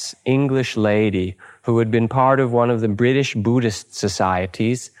upper-class English lady who had been part of one of the British Buddhist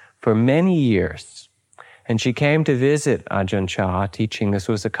societies for many years. And she came to visit Ajahn Chah teaching. This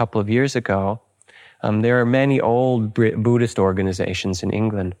was a couple of years ago. There are many old Buddhist organizations in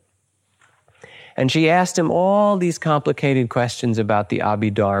England. And she asked him all these complicated questions about the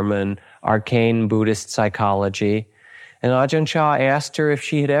Abhidharma and arcane Buddhist psychology. And Ajahn Chah asked her if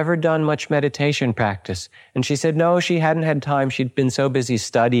she had ever done much meditation practice. And she said, no, she hadn't had time. She'd been so busy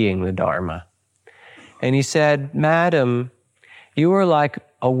studying the Dharma. And he said, Madam, you are like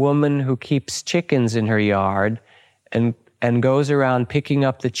a woman who keeps chickens in her yard and goes around picking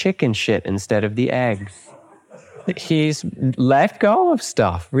up the chicken shit instead of the eggs. He's let go of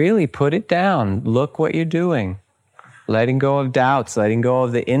stuff. Really put it down. Look what you're doing. Letting go of doubts, letting go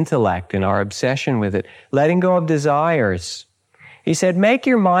of the intellect and our obsession with it, letting go of desires. He said, make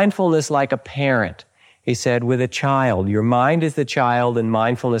your mindfulness like a parent. He said, with a child. Your mind is the child and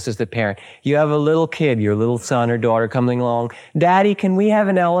mindfulness is the parent. You have a little kid, your little son or daughter coming along. Daddy, can we have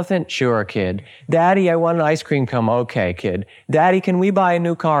an elephant? Sure, kid. Daddy, I want an ice cream cone. Okay, kid. Daddy, can we buy a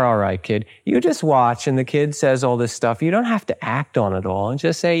new car? All right, kid. You just watch and the kid says all this stuff. You don't have to act on it all and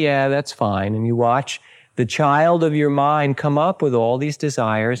just say, yeah, that's fine. And you watch the child of your mind come up with all these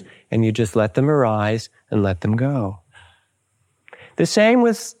desires and you just let them arise and let them go. The same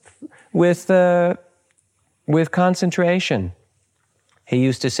with concentration. He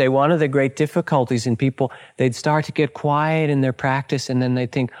used to say one of the great difficulties in people, they'd start to get quiet in their practice and then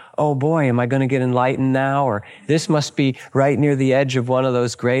they'd think, oh boy, am I going to get enlightened now? Or this must be right near the edge of one of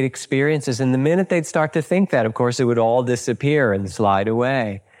those great experiences. And the minute they'd start to think that, of course, it would all disappear and slide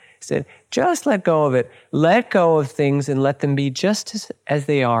away. He said, just let go of it. Let go of things and let them be just as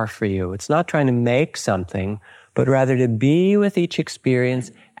they are for you. It's not trying to make something, but rather to be with each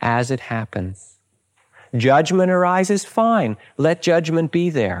experience as it happens. Judgment arises, fine. Let judgment be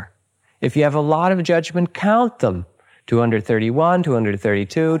there. If you have a lot of judgment, count them. 231,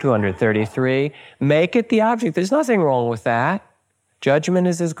 232, 233. Make it the object. There's nothing wrong with that. Judgment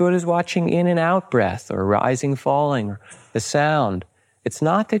is as good as watching in and out breath or rising, falling, or the sound. It's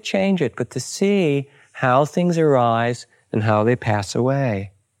not to change it, but to see how things arise and how they pass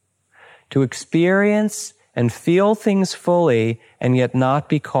away. To experience and feel things fully and yet not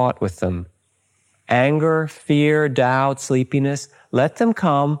be caught with them. Anger, fear, doubt, sleepiness, let them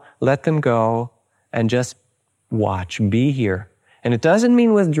come, let them go, and just watch, be here. And it doesn't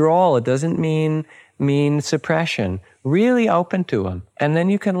mean withdrawal, it doesn't mean suppression. Really open to them. And then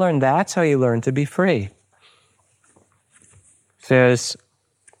you can learn, that's how you learn to be free. Says,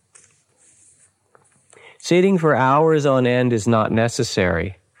 sitting for hours on end is not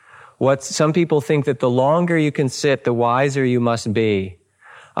necessary. Some people think that the longer you can sit, the wiser you must be.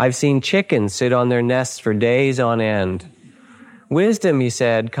 I've seen chickens sit on their nests for days on end. Wisdom, he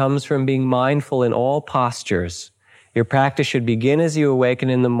said, comes from being mindful in all postures. Your practice should begin as you awaken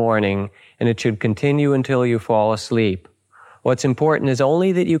in the morning, and it should continue until you fall asleep. What's important is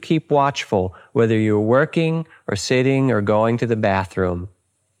only that you keep watchful, whether you're working or sitting or going to the bathroom.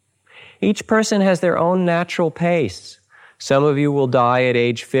 Each person has their own natural pace. Some of you will die at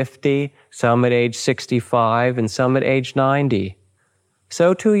age 50, some at age 65, and some at age 90.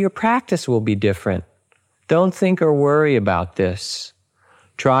 So too, your practice will be different. Don't think or worry about this.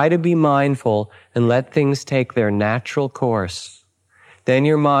 Try to be mindful and let things take their natural course. Then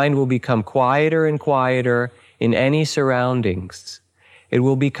your mind will become quieter and quieter in any surroundings. It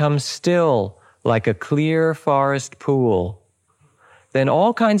will become still like a clear forest pool. Then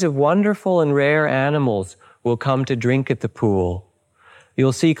all kinds of wonderful and rare animals will come to drink at the pool.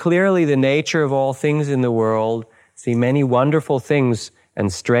 You'll see clearly the nature of all things in the world, see many wonderful things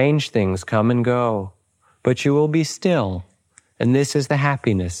and strange things come and go. But you will be still, and this is the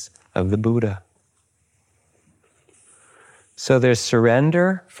happiness of the Buddha. So there's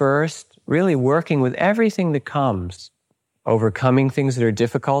surrender first, really working with everything that comes, overcoming things that are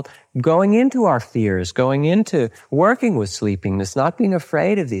difficult, going into our fears, going into working with sleepiness, not being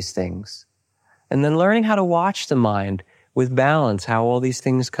afraid of these things, and then learning how to watch the mind with balance, how all these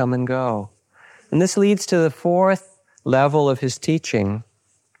things come and go. And this leads to the fourth level of his teaching,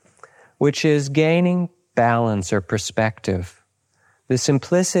 which is gaining balance or perspective, the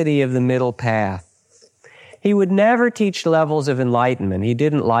simplicity of the middle path. He would never teach levels of enlightenment. He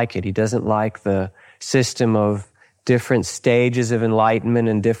didn't like it. He doesn't like the system of different stages of enlightenment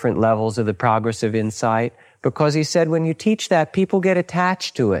and different levels of the progress of insight, because he said when you teach that, people get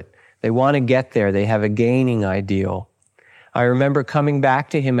attached to it. They want to get there. They have a gaining ideal. I remember coming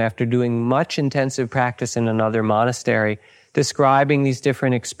back to him after doing much intensive practice in another monastery, describing these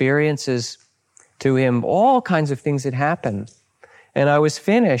different experiences to him, all kinds of things that happened. And I was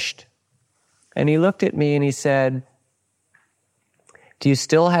finished, and he looked at me and he said, "Do you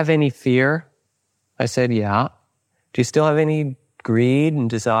still have any fear?" I said, "Yeah." "Do you still have any greed and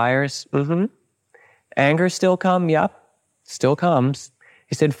desires?" "Mm-hmm." "Anger still come?" "Yep, still comes."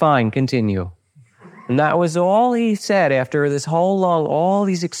 He said, "Fine, continue." And that was all he said after this whole long, all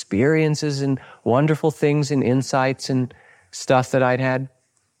these experiences and wonderful things and insights and stuff that I'd had.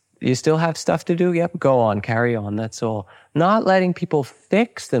 "You still have stuff to do?" "Yep, go on, carry on," that's all. Not letting people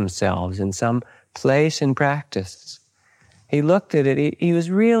fix themselves in some place in practice. He looked at it, he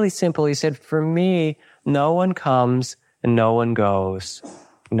was really simple. He said, "For me, no one comes and no one goes."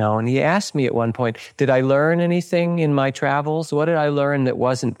 And he asked me at one point, did I learn anything in my travels? What did I learn that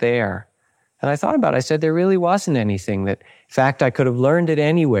wasn't there? And I thought about it. I said, there really wasn't anything that, in fact, I could have learned it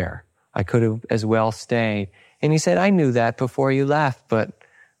anywhere. I could have as well stayed. And he said, "I knew that before you left, but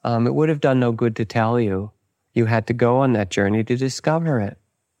it would have done no good to tell you. You had to go on that journey to discover it.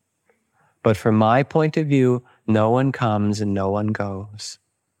 But from my point of view, no one comes and no one goes."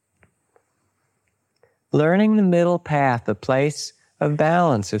 Learning the middle path, a place of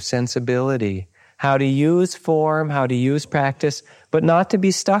balance, of sensibility, how to use form, how to use practice, but not to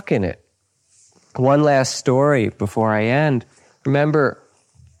be stuck in it. One last story before I end. Remember,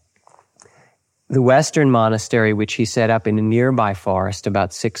 the Western monastery, which he set up in a nearby forest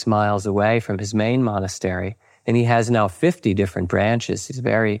about 6 miles away from his main monastery, and he has now 50 different branches. He's a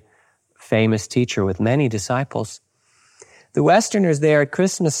very famous teacher with many disciples. The Westerners there at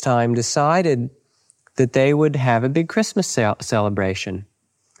Christmas time decided that they would have a big Christmas celebration.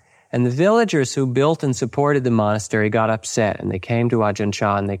 And the villagers who built and supported the monastery got upset, and they came to Ajahn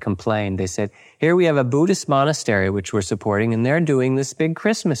Chah and they complained. They said, "Here we have a Buddhist monastery which we're supporting, and they're doing this big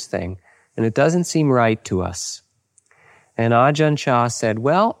Christmas thing, and it doesn't seem right to us." And Ajahn Chah said,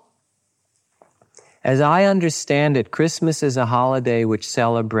 "Well, as I understand it, Christmas is a holiday which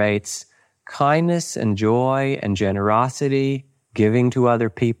celebrates kindness and joy and generosity, giving to other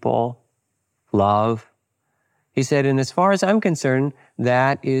people, love." He said, "And as far as I'm concerned,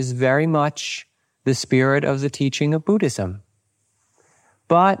 that is very much the spirit of the teaching of Buddhism.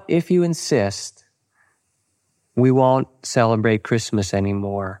 But if you insist, we won't celebrate Christmas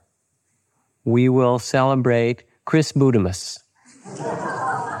anymore. We will celebrate Chris Buddhamus."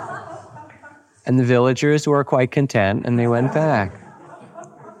 And the villagers were quite content, and they went back.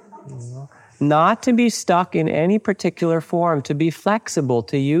 Not to be stuck in any particular form, to be flexible,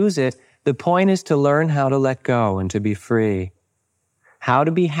 to use it. The point is to learn how to let go and to be free. How to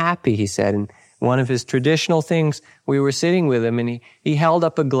be happy, he said. And one of his traditional things, we were sitting with him, and he held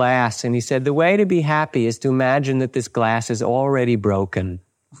up a glass, and he said, the way to be happy is to imagine that this glass is already broken.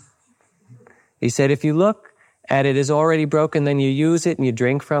 He said, if you look at it as already broken, then you use it and you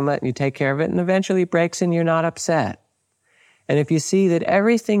drink from it and you take care of it, and eventually it breaks and you're not upset. And if you see that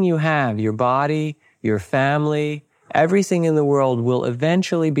everything you have, your body, your family, everything in the world will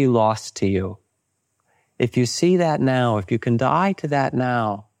eventually be lost to you. If you see that now, if you can die to that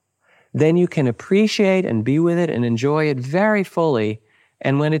now, then you can appreciate and be with it and enjoy it very fully.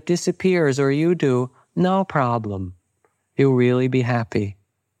 And when it disappears, or you do, no problem. you'll really be happy.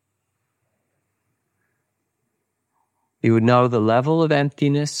 You would know the level of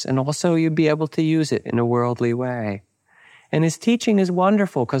emptiness, and also you'd be able to use it in a worldly way. And his teaching is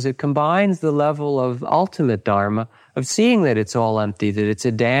wonderful because it combines the level of ultimate Dharma, of seeing that it's all empty, that it's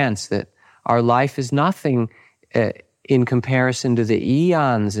a dance, that our life is nothing in comparison to the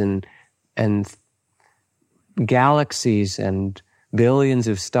eons and galaxies and billions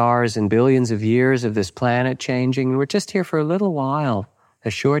of stars and billions of years of this planet changing. And we're just here for a little while, a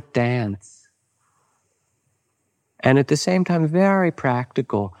short dance. And at the same time, very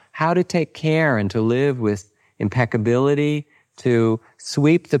practical, how to take care and to live with impeccability, to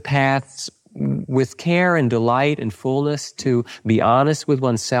sweep the paths with care and delight and fullness, to be honest with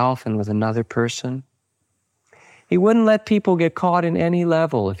oneself and with another person. He wouldn't let people get caught in any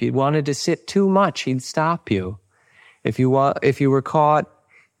level. If you wanted to sit too much, he'd stop you. If you were caught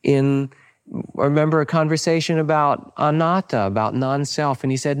in, I remember a conversation about anatta, about non-self,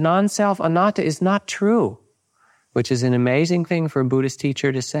 and he said, non-self, anatta is not true, which is an amazing thing for a Buddhist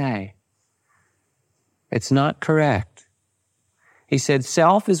teacher to say. It's not correct. He said,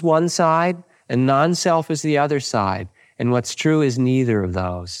 self is one side and non-self is the other side, and what's true is neither of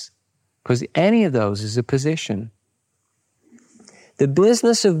those, because any of those is a position. The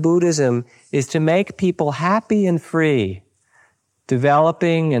business of Buddhism is to make people happy and free,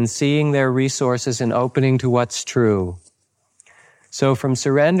 developing and seeing their resources and opening to what's true. So from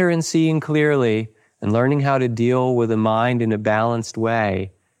surrender and seeing clearly and learning how to deal with the mind in a balanced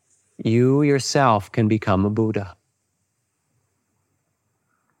way, you yourself can become a Buddha.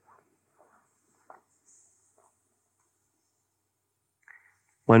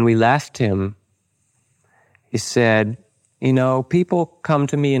 When we left him, he said, you know, people come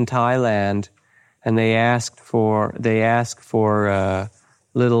to me in Thailand and they ask for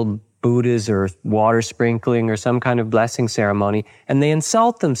little Buddhas or water sprinkling or some kind of blessing ceremony, and they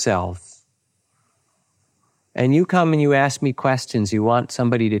insult themselves. And you come and you ask me questions, you want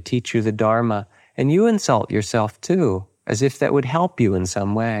somebody to teach you the Dharma, and you insult yourself too, as if that would help you in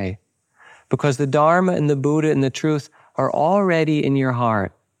some way. Because the Dharma and the Buddha and the truth are already in your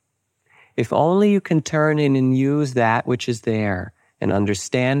heart. If only you can turn in and use that which is there and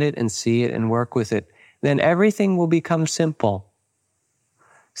understand it and see it and work with it, then everything will become simple.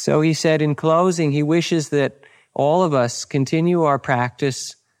 So he said in closing, he wishes that all of us continue our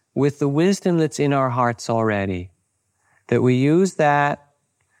practice with the wisdom that's in our hearts already, that we use that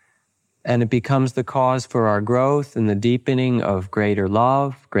and it becomes the cause for our growth and the deepening of greater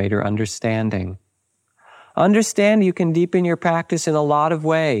love, greater understanding. Understand you can deepen your practice in a lot of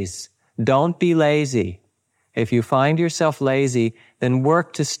ways. Don't be lazy. If you find yourself lazy, then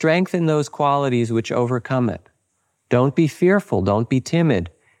work to strengthen those qualities which overcome it. Don't be fearful. Don't be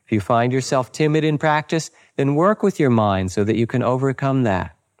timid. If you find yourself timid in practice, then work with your mind so that you can overcome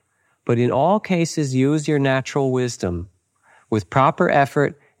that. But in all cases, use your natural wisdom. With proper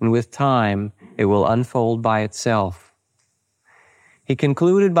effort and with time, it will unfold by itself. He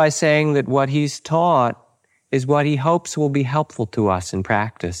concluded by saying that what he's taught is what he hopes will be helpful to us in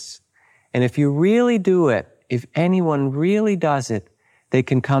practice. And if you really do it, if anyone really does it, they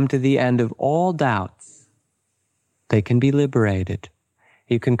can come to the end of all doubts. They can be liberated.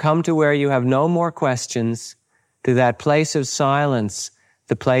 You can come to where you have no more questions, to that place of silence,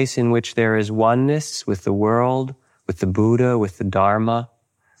 the place in which there is oneness with the world, with the Buddha, with the Dharma,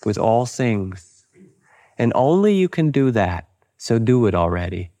 with all things. And only you can do that, so do it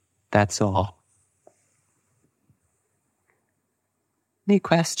already. That's all. Any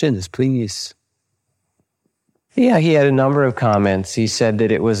questions, please? Yeah, he had a number of comments. He said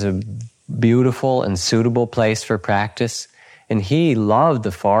that it was a beautiful and suitable place for practice. And he loved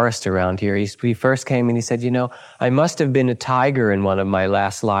the forest around here. He first came and he said, you know, I must have been a tiger in one of my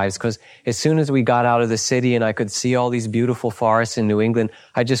last lives, because as soon as we got out of the city and I could see all these beautiful forests in New England,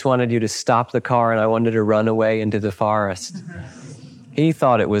 I just wanted you to stop the car and I wanted to run away into the forest. He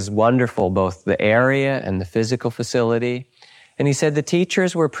thought it was wonderful, both the area and the physical facility. And he said the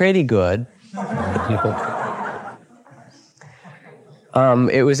teachers were pretty good.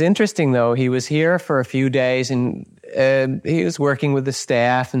 It was interesting, though. He was here for a few days, and he was working with the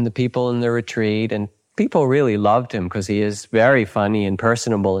staff and the people in the retreat, and people really loved him because he is very funny and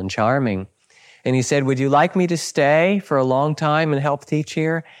personable and charming. And he said, would you like me to stay for a long time and help teach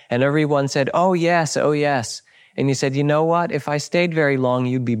here? And everyone said, oh, yes, oh, yes. And he said, you know what? If I stayed very long,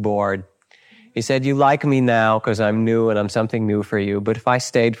 you'd be bored. He said, you like me now because I'm new and I'm something new for you. But if I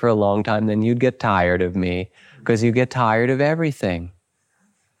stayed for a long time, then you'd get tired of me because you get tired of everything.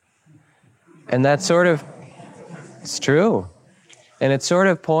 And that sort of, it's true. And it sort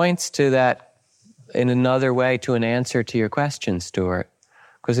of points to that in another way to an answer to your question, Stuart.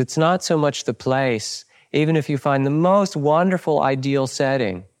 Because it's not so much the place. Even if you find the most wonderful, ideal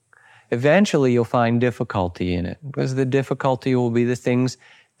setting, eventually you'll find difficulty in it. Because the difficulty will be the things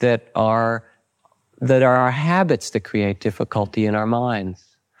that are our habits that create difficulty in our minds.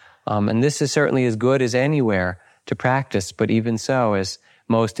 And this is certainly as good as anywhere to practice, but even so, as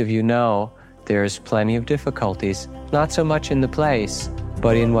most of you know, there's plenty of difficulties, not so much in the place,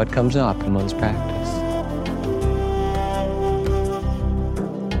 but in what comes up in one's practice.